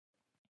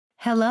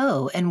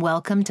Hello, and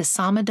welcome to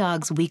Sama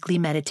Dog's weekly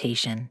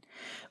meditation,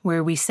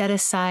 where we set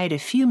aside a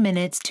few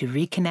minutes to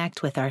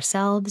reconnect with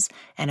ourselves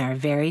and our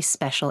very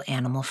special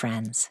animal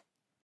friends.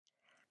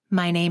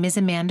 My name is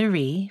Amanda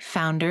Ree,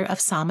 founder of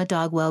Sama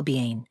Dog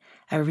Wellbeing,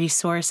 a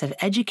resource of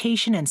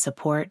education and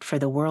support for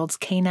the world's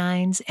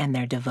canines and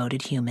their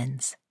devoted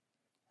humans.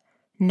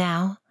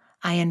 Now,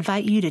 I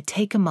invite you to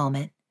take a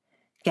moment,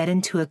 get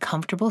into a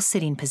comfortable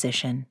sitting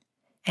position,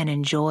 and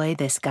enjoy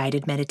this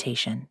guided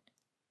meditation.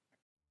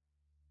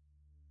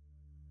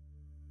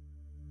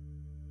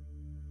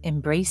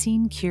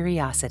 Embracing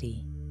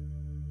curiosity.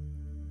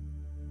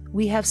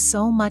 We have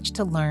so much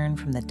to learn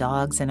from the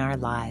dogs in our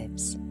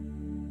lives.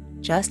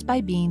 Just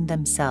by being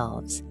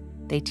themselves,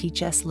 they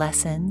teach us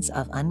lessons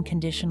of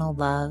unconditional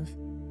love,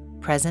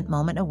 present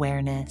moment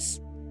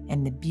awareness,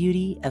 and the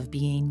beauty of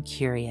being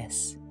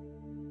curious.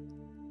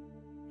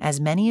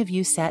 As many of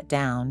you sat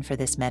down for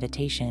this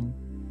meditation,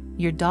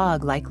 your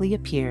dog likely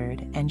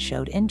appeared and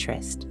showed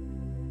interest.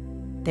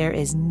 There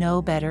is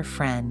no better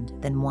friend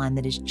than one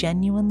that is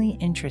genuinely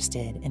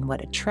interested in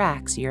what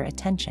attracts your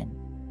attention.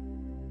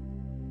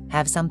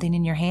 Have something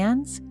in your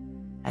hands?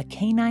 A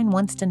canine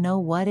wants to know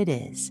what it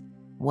is,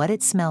 what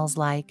it smells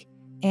like,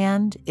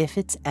 and if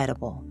it's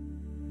edible.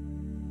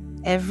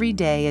 Every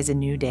day is a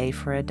new day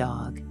for a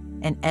dog,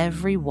 and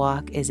every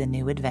walk is a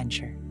new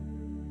adventure.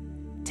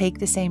 Take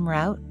the same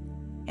route,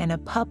 and a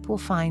pup will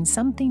find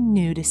something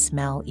new to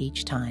smell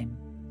each time.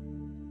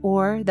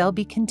 Or they'll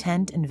be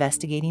content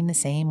investigating the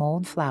same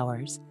old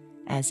flowers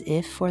as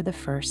if for the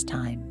first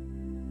time.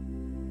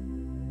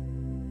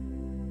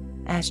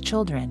 As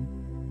children,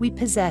 we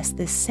possess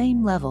this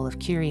same level of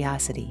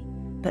curiosity,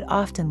 but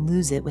often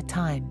lose it with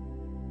time.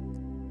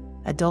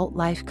 Adult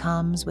life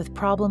comes with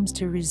problems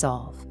to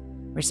resolve,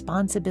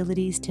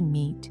 responsibilities to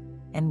meet,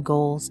 and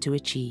goals to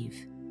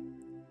achieve.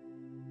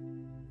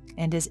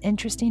 And as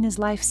interesting as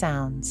life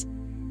sounds,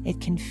 it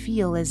can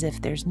feel as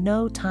if there's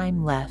no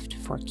time left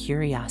for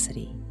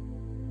curiosity.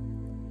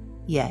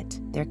 Yet,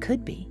 there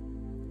could be.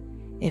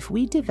 If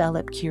we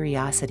develop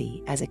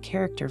curiosity as a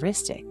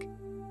characteristic,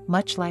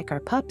 much like our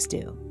pups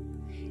do,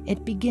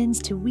 it begins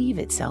to weave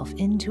itself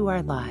into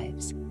our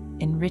lives,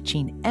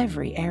 enriching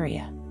every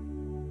area.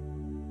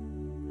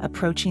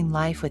 Approaching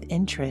life with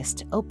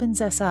interest opens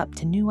us up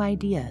to new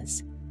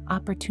ideas,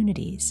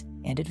 opportunities,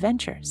 and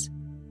adventures.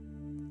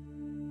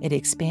 It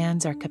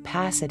expands our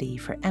capacity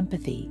for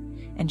empathy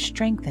and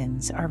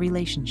strengthens our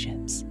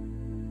relationships,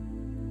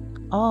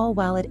 all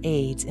while it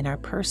aids in our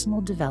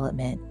personal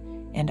development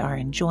and our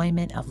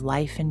enjoyment of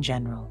life in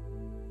general.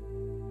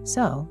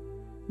 So,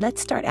 let's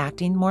start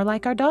acting more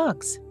like our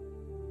dogs.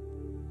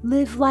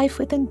 Live life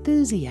with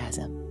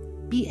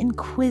enthusiasm, be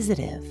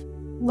inquisitive,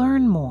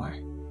 learn more,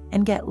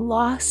 and get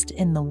lost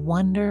in the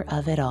wonder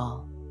of it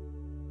all.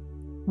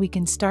 We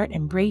can start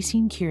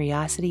embracing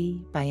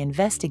curiosity by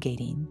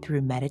investigating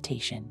through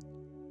meditation.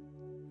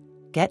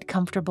 Get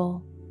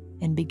comfortable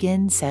and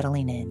begin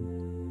settling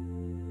in.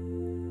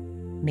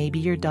 Maybe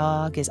your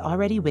dog is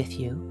already with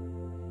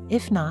you.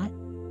 If not,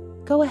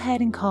 go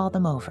ahead and call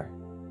them over,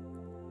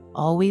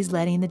 always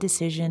letting the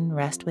decision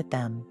rest with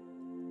them,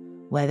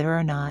 whether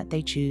or not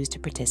they choose to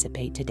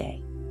participate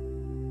today.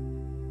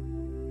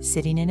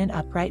 Sitting in an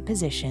upright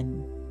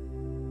position,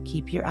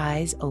 keep your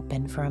eyes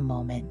open for a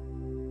moment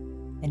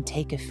and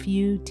take a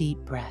few deep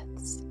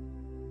breaths.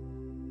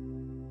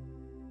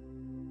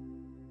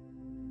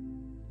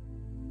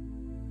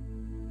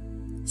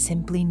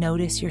 Simply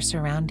notice your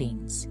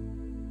surroundings.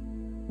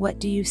 What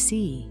do you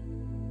see,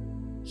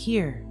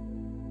 hear,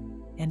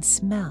 and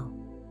smell?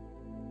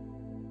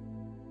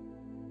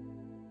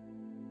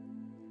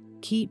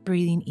 Keep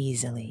breathing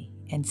easily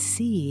and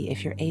see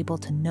if you're able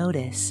to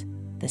notice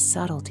the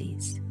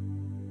subtleties.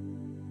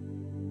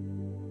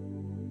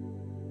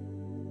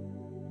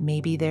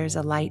 Maybe there's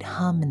a light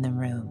hum in the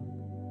room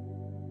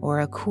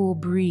or a cool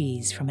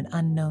breeze from an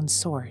unknown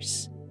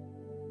source.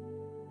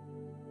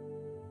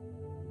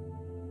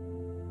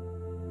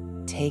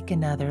 Take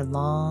another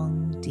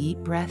long, deep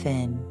breath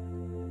in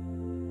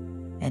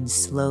and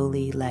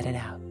slowly let it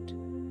out.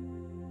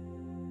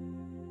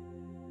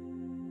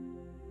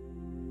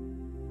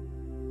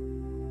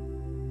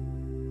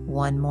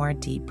 One more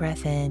deep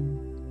breath in,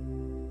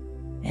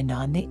 and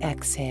on the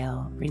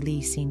exhale,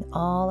 releasing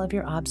all of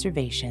your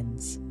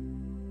observations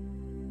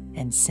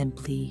and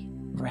simply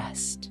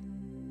rest.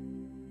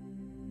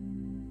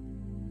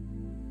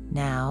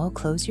 Now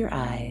close your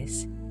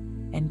eyes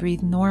and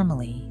breathe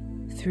normally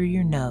through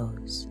your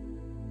nose,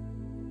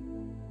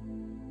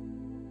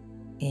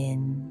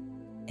 in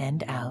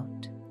and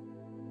out,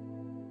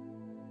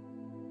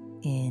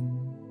 in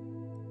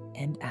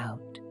and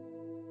out.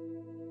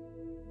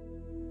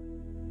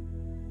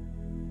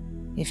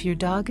 If your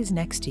dog is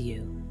next to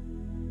you,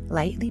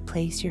 lightly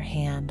place your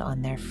hand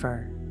on their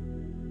fur.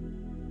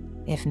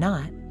 If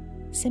not,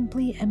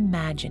 simply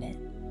imagine it.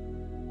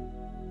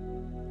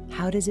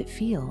 How does it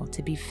feel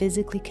to be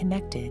physically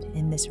connected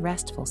in this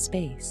restful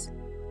space?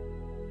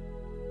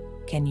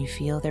 Can you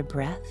feel their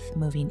breath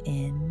moving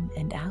in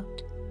and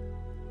out?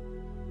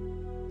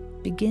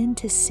 Begin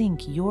to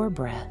sync your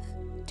breath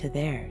to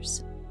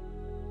theirs.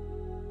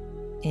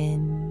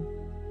 In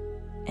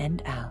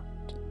and out.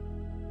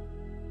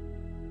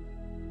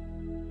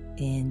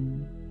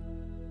 In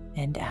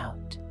and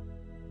out.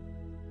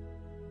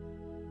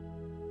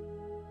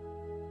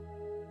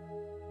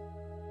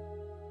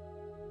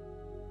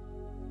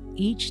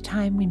 Each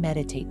time we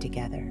meditate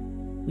together,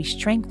 we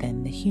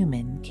strengthen the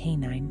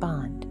human-canine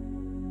bond.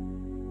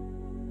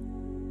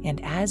 And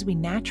as we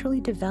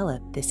naturally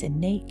develop this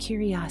innate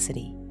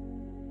curiosity,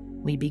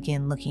 we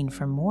begin looking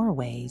for more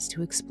ways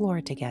to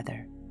explore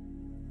together.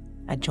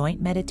 A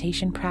joint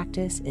meditation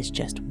practice is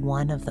just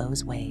one of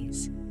those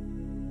ways.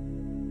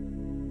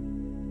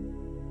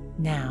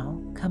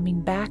 Now,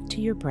 coming back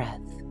to your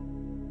breath,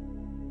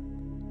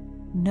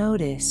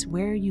 notice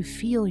where you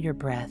feel your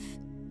breath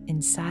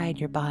inside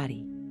your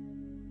body.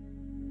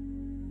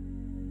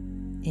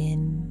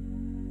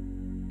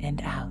 In and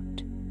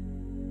out.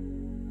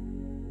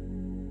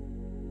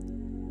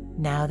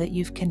 Now that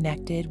you've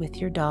connected with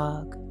your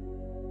dog,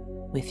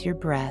 with your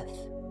breath,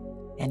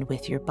 and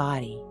with your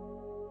body,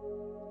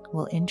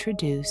 we'll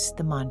introduce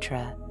the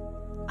mantra,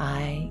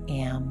 I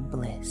am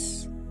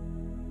bliss.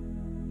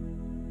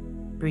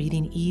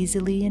 Breathing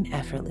easily and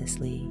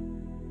effortlessly,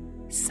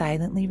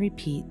 silently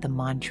repeat the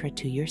mantra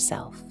to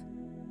yourself,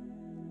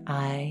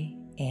 I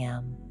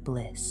am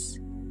bliss.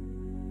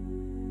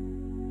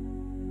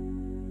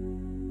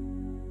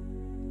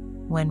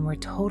 When we're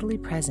totally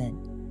present,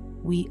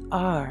 we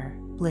are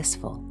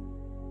blissful.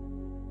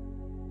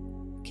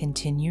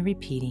 Continue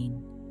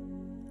repeating,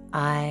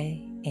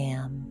 I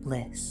am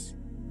bliss.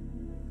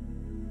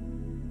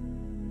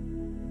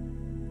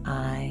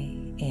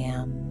 I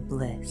am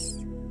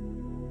bliss.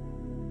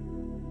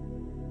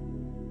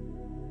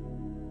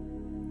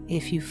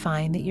 If you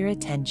find that your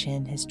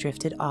attention has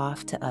drifted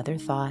off to other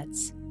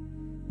thoughts,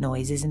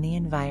 noises in the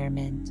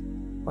environment,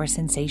 or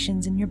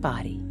sensations in your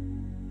body,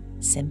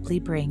 simply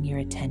bring your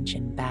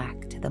attention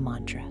back to the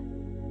mantra,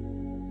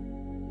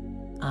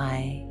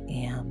 I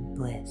am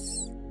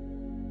bliss.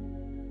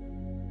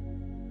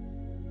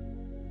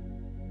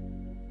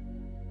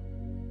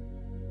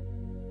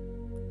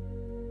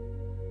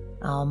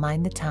 I'll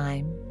mind the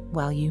time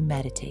while you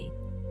meditate.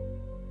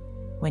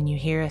 When you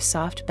hear a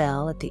soft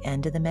bell at the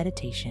end of the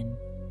meditation,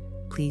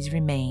 please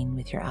remain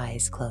with your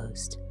eyes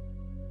closed.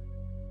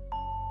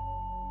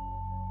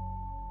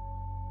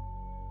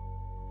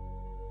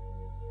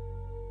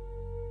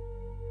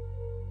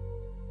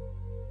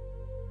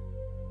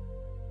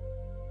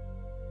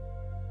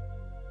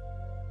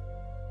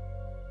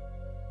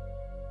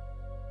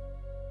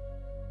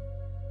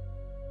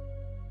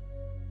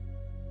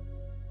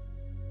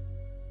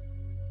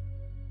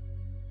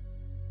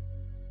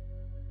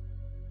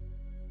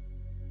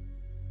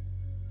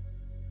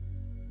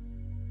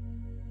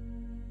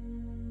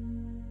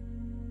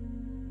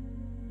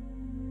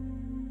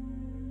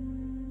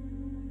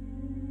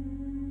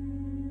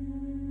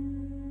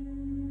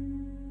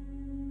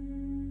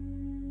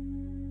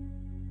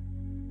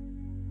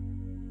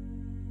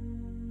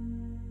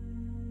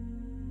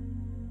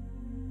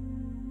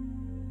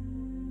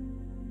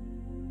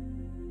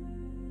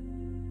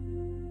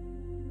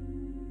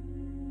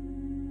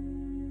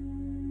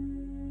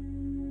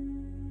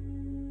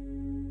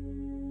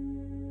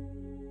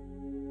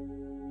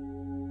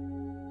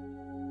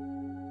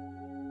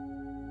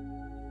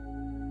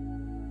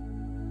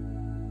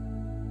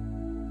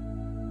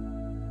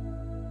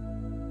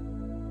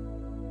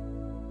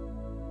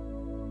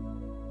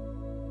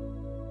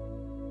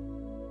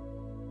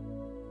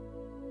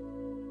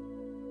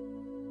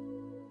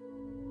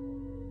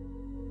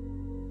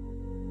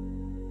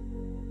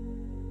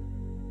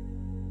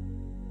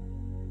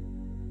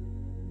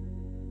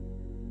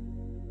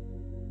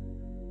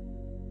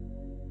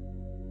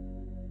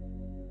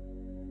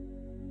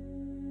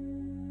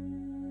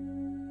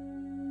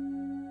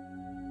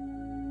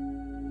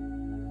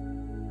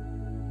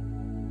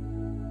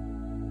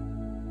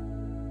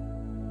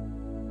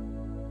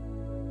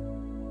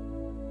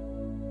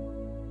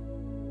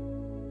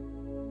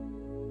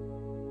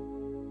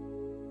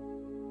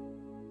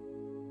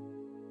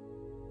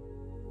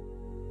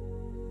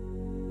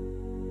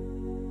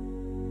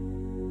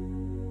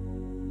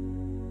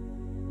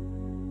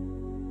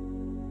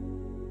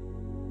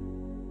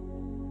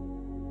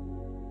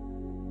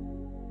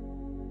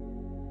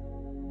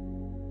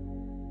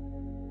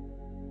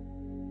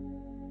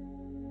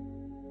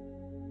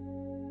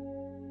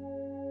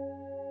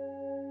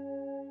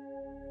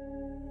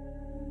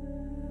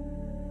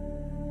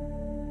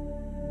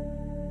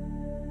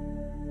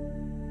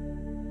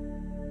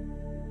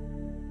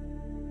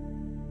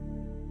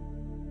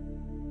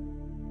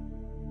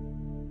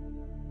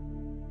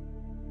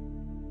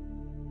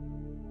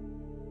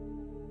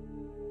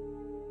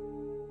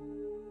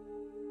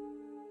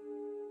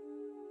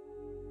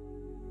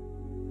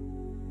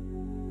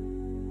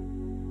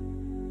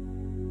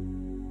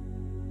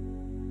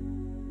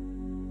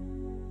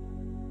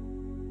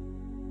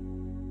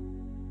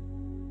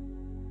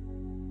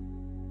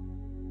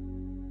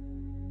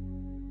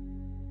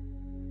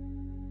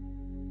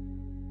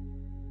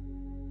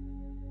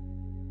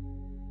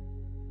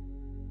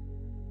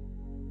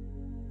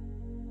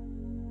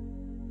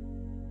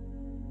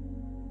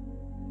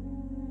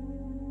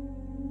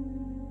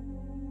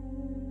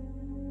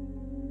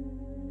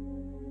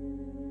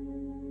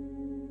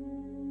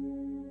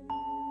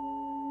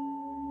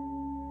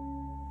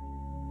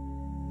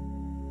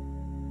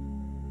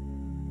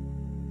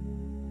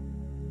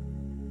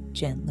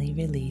 Gently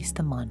release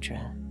the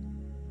mantra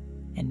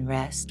and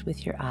rest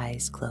with your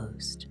eyes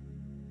closed.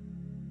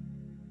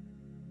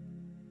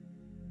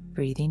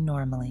 Breathing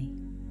normally,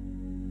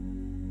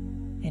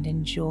 and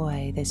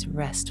enjoy this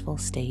restful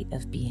state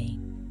of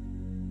being.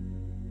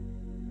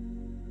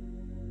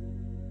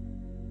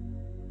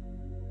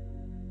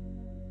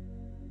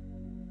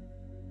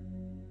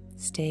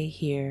 Stay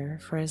here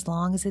for as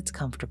long as it's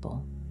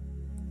comfortable,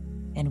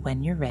 and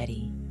when you're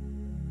ready,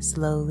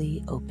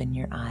 slowly open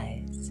your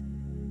eyes.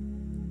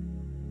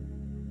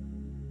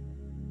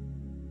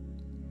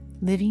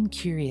 Living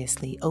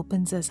curiously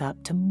opens us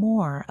up to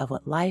more of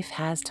what life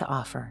has to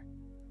offer.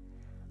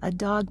 A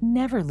dog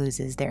never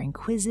loses their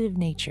inquisitive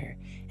nature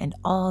and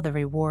all the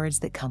rewards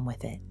that come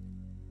with it.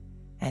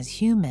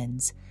 As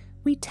humans,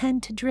 we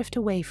tend to drift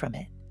away from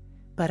it,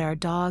 but our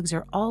dogs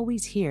are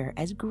always here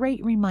as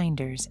great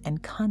reminders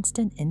and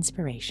constant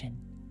inspiration.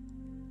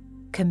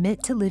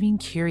 Commit to living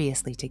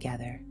curiously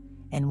together,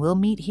 and we'll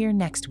meet here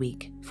next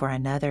week for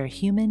another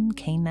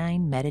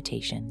human-canine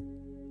meditation.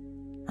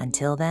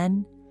 Until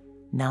then,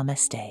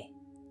 namaste.